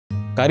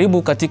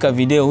Karibu katika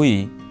video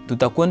hii,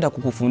 tutakwenda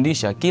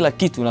kukufundisha kila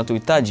kitu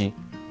unachohitaji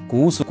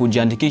kuhusu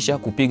kujiandikisha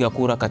kupiga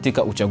kura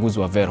katika uchaguzi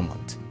wa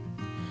Vermont.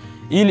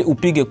 Ili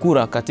upige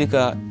kura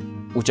katika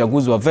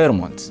uchaguzi wa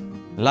Vermont,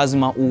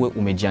 lazima uwe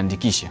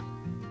umejiandikisha.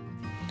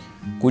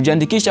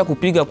 Kujiandikisha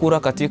kupiga kura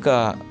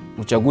katika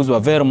uchaguzi wa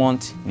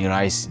Vermont ni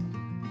rahisi.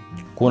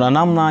 Kuna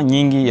namna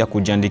nyingi ya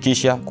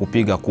kujiandikisha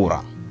kupiga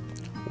kura.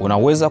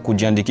 Unaweza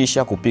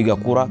kujiandikisha kupiga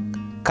kura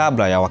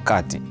kabla ya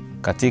wakati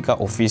katika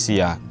ofisi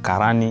ya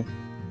karani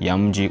ya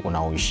mji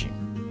unaoishi.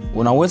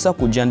 Unaweza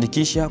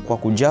kujiandikisha kwa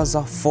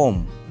kujaza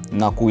fomu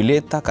na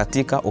kuileta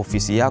katika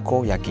ofisi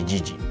yako ya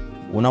kijiji.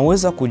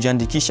 Unaweza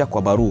kujiandikisha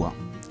kwa barua.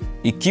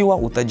 Ikiwa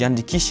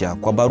utajiandikisha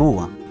kwa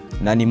barua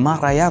na ni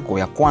mara yako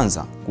ya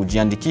kwanza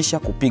kujiandikisha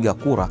kupiga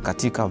kura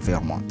katika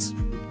Vermont,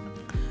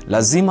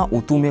 lazima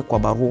utume kwa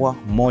barua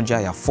moja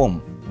ya fomu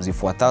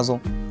zifuatazo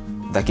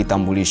za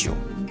kitambulisho.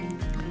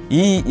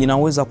 Hii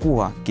inaweza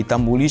kuwa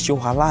kitambulisho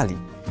halali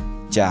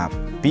cha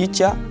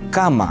picha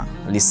kama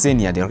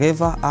leseni ya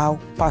dereva au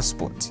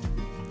passport.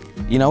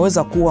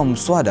 Inaweza kuwa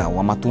mswada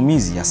wa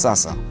matumizi ya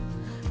sasa,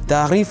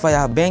 taarifa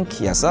ya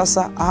benki ya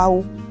sasa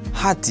au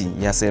hati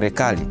ya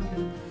serikali.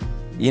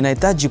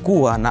 Inahitaji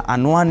kuwa na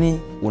anwani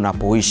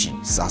unapoishi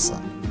sasa.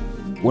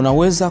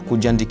 Unaweza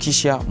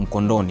kujiandikisha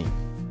mkondoni.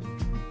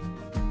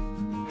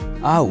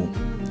 Au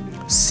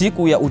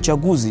siku ya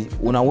uchaguzi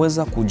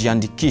unaweza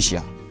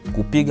kujiandikisha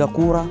kupiga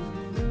kura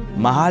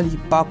mahali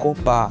pako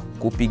pa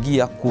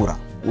kupigia kura.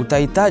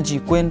 Utahitaji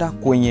kwenda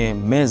kwenye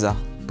meza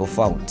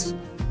tofauti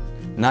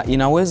na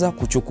inaweza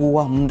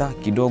kuchukua muda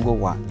kidogo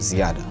wa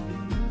ziada.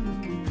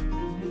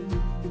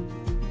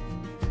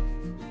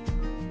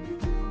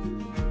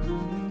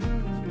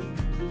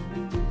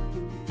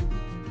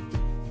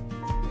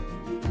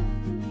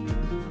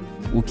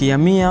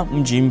 Ukihamia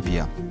mji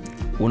mpya,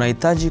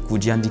 unahitaji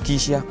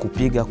kujiandikisha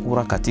kupiga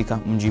kura katika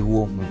mji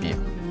huo mpya.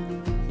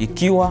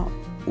 Ikiwa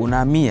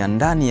unahamia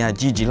ndani ya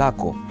jiji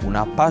lako,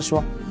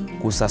 unapaswa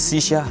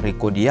kusasisha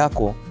rekodi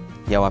yako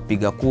ya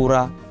wapiga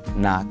kura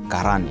na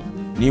karani.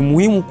 Ni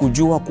muhimu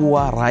kujua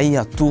kuwa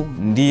raia tu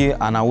ndiye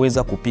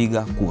anaweza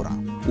kupiga kura.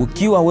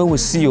 Ukiwa wewe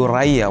sio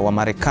raia wa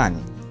Marekani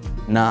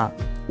na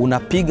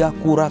unapiga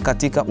kura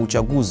katika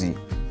uchaguzi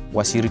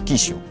wa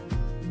shirikisho,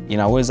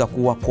 inaweza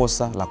kuwa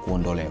kosa la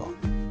kuondolewa.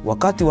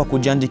 Wakati wa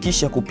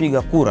kujiandikisha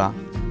kupiga kura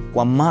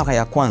kwa mara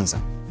ya kwanza,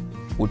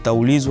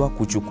 utaulizwa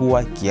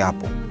kuchukua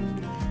kiapo.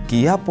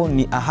 Kiapo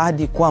ni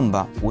ahadi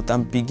kwamba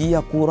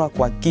utampigia kura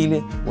kwa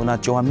kile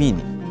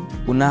unachoamini.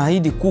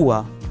 Unaahidi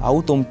kuwa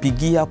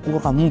hautompigia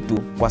kura mtu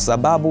kwa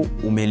sababu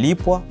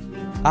umelipwa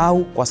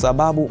au kwa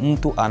sababu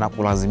mtu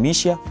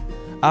anakulazimisha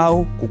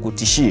au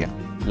kukutishia.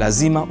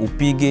 Lazima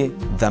upige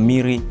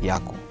dhamiri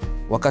yako.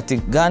 Wakati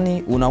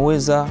gani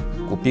unaweza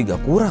kupiga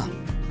kura?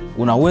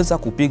 Unaweza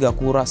kupiga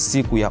kura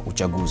siku ya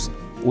uchaguzi.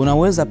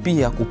 Unaweza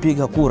pia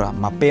kupiga kura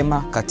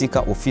mapema katika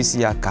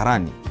ofisi ya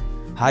karani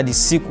hadi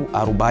siku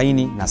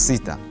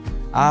 46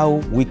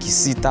 au wiki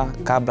 6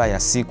 kabla ya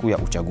siku ya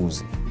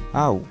uchaguzi.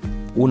 Au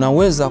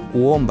unaweza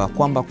kuomba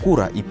kwamba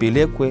kura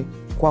ipelekwe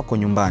kwako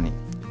nyumbani.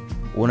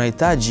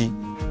 Unahitaji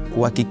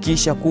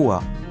kuhakikisha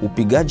kuwa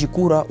upigaji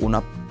kura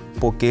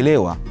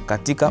unapokelewa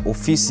katika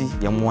ofisi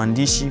ya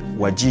mwandishi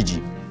wa jiji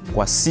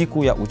kwa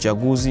siku ya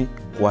uchaguzi,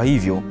 kwa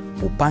hivyo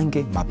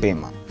upange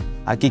mapema.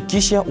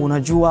 Hakikisha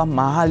unajua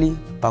mahali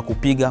pa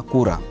kupiga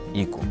kura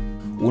iko.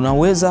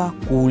 Unaweza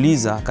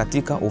kuuliza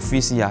katika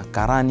ofisi ya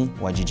karani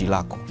wa jiji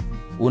lako.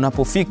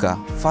 Unapofika,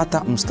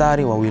 fuata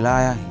mstari wa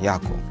wilaya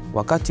yako.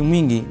 Wakati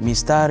mwingi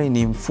mistari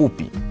ni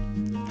mfupi,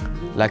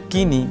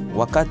 lakini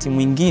wakati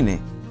mwingine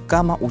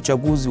kama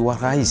uchaguzi wa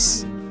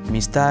rais,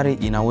 mistari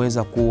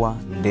inaweza kuwa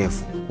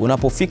ndefu.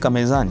 Unapofika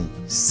mezani,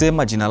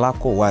 sema jina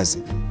lako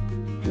wazi.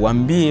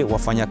 Waambie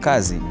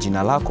wafanyakazi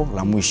jina lako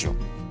la mwisho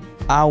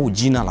au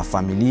jina la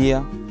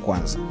familia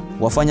kwanza.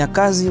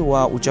 Wafanyakazi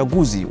wa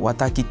uchaguzi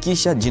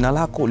watahakikisha jina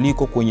lako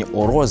liko kwenye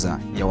orodha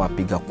ya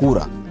wapiga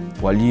kura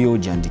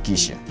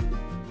waliojiandikisha.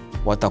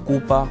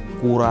 Watakupa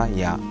kura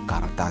ya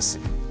karatasi.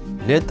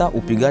 Leta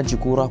upigaji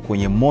kura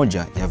kwenye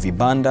moja ya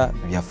vibanda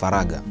vya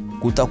faragha.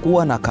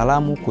 Kutakuwa na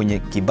kalamu kwenye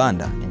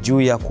kibanda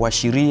juu ya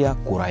kuashiria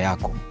kura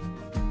yako.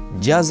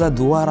 Jaza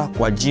duara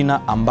kwa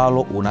jina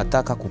ambalo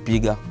unataka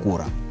kupiga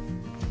kura.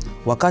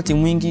 Wakati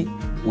mwingi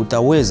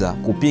utaweza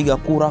kupiga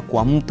kura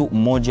kwa mtu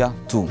mmoja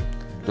tu,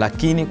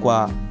 lakini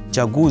kwa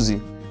chaguzi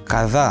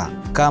kadhaa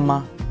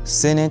kama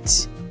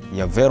Senate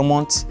ya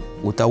Vermont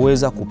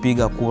utaweza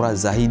kupiga kura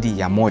zaidi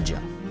ya moja.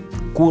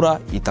 Kura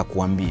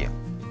itakuambia.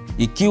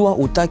 Ikiwa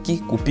utaki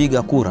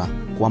kupiga kura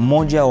kwa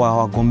moja wa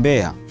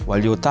wagombea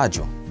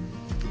waliotajwa,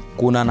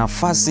 kuna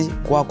nafasi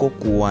kwako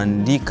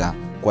kuandika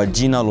kwa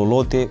jina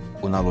lolote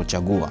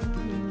unalochagua,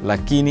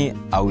 lakini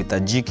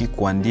hauhitajiki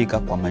kuandika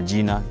kwa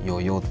majina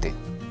yoyote.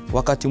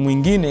 Wakati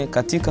mwingine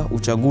katika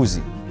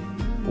uchaguzi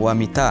wa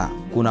mitaa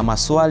kuna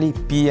maswali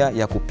pia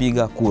ya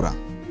kupiga kura,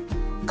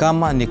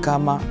 kama ni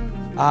kama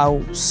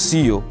au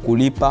sio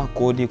kulipa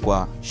kodi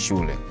kwa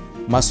shule.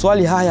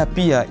 Maswali haya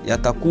pia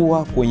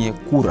yatakuwa kwenye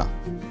kura.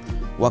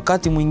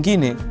 Wakati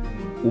mwingine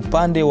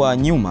upande wa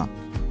nyuma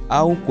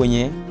au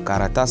kwenye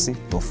karatasi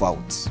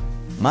tofauti.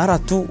 Mara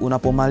tu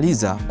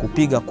unapomaliza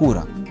kupiga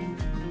kura,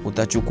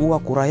 utachukua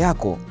kura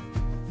yako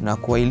na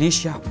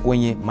kuilisha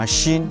kwenye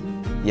mashine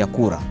ya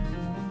kura.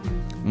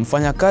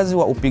 Mfanyakazi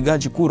wa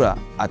upigaji kura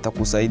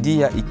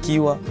atakusaidia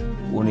ikiwa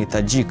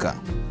unahitajika.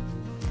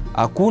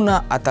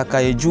 Hakuna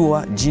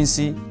atakayejua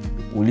jinsi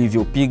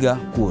ulivyopiga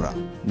kura,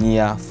 ni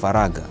ya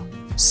faragha.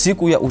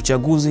 Siku ya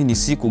uchaguzi ni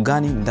siku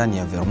gani ndani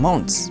ya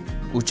Vermont?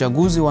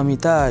 Uchaguzi wa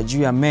mitaa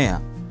juu ya meya,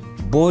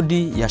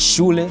 bodi ya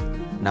shule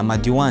na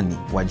madiwani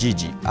wa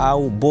jiji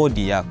au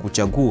bodi ya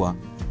kuchagua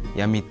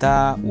ya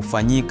mitaa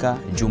hufanyika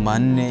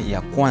Jumanne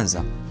ya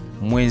kwanza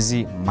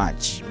mwezi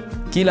Machi.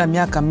 Kila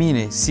miaka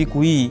 4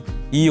 siku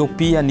hiyo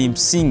pia ni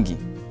msingi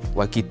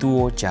wa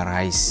kituo cha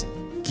rais.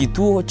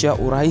 Kituo cha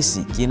urais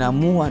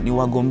kinaamua ni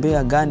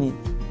wagombea gani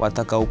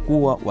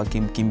watakaokuwa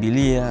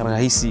wakimkimbilia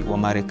rais wa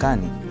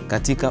Marekani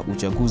katika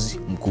uchaguzi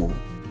mkuu.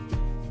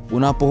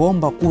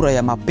 Unapoomba kura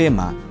ya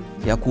mapema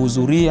ya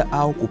kuhudhuria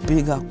au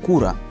kupiga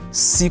kura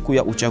siku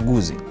ya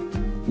uchaguzi,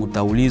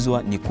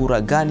 utaulizwa ni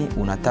kura gani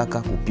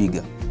unataka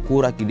kupiga,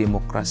 kura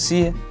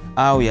kidemokrasia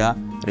au ya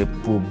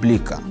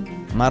republika.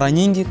 Mara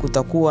nyingi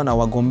kutakuwa na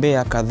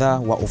wagombea kadhaa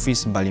wa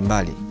ofisi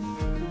mbalimbali.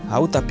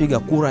 Hautapiga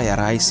kura ya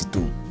rais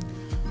tu.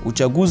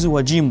 Uchaguzi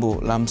wa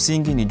jimbo la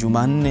msingi ni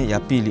Jumanne ya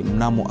pili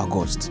mnamo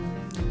Agosti.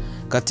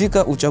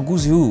 Katika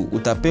uchaguzi huu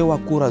utapewa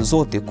kura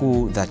zote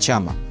kuu za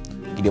chama,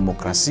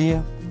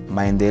 kidemokrasia,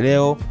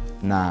 maendeleo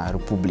na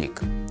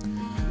republika.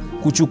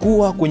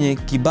 Kuchukua kwenye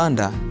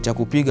kibanda cha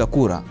kupiga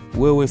kura,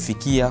 wewe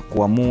fikia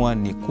kuamua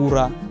ni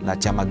kura na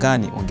chama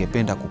gani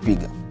ungependa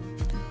kupiga.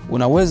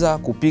 Unaweza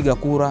kupiga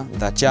kura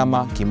za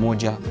chama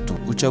kimoja tu.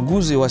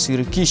 Uchaguzi wa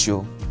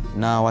shirikisho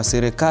na wa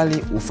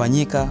serikali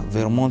hufanyika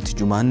Vermont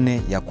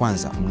Jumanne ya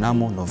kwanza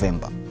mnamo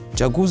Novemba.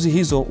 Chaguzi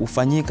hizo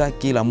hufanyika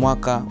kila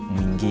mwaka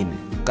mwingine.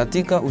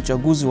 Katika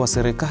uchaguzi wa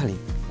serikali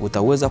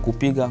utaweza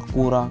kupiga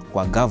kura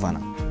kwa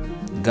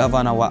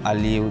gavana wa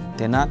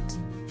lieutenant,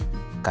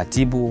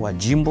 katibu wa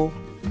jimbo,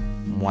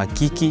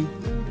 mhakiki,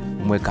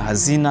 mweka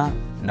hazina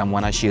na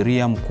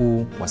mwanasheria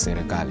mkuu wa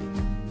serikali.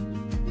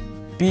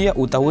 Pia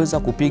utaweza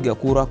kupiga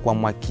kura kwa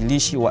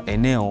mwakilishi wa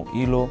eneo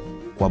hilo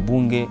kwa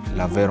bunge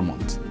la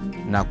Vermont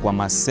na kwa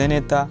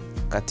maseneta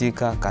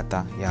katika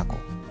kata yako.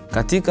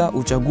 Katika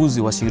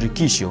uchaguzi wa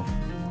shirikisho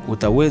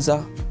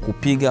utaweza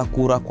kupiga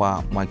kura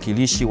kwa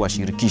mwakilishi wa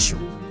shirikisho,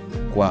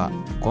 kwa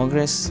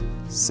Congress,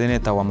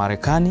 seneta wa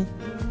Marekani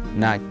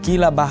na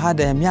kila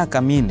baada ya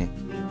miaka 4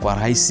 kwa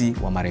rais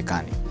wa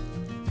Marekani.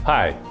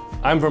 Hi,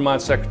 I'm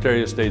Vermont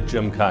Secretary of State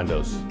Jim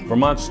Condos,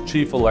 Vermont's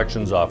Chief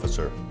Elections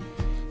Officer.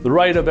 The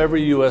right of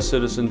every U.S.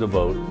 citizen to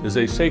vote is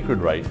a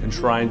sacred right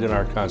enshrined in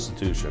our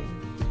Constitution.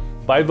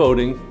 By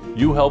voting,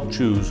 you help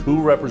choose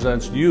who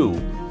represents you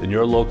in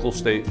your local,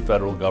 state, and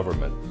federal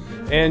government,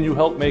 and you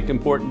help make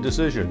important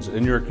decisions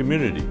in your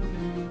community.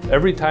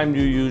 Every time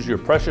you use your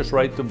precious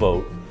right to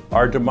vote,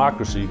 our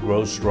democracy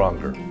grows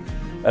stronger.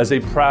 As a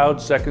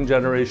proud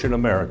second-generation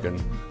American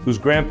whose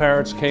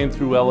grandparents came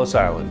through Ellis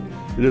Island,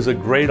 it is a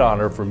great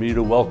honor for me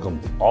to welcome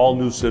all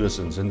new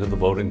citizens into the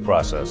voting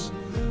process.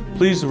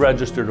 Please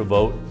register to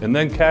vote and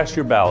then cast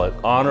your ballot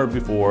on or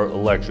before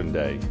Election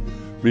Day.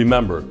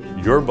 Remember,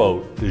 your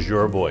vote is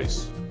your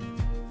voice.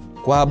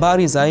 Kwa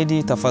habari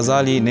zaidi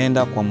tafadhali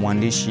nenda kwa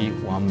mwandishi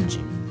wa mji.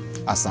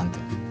 Asante.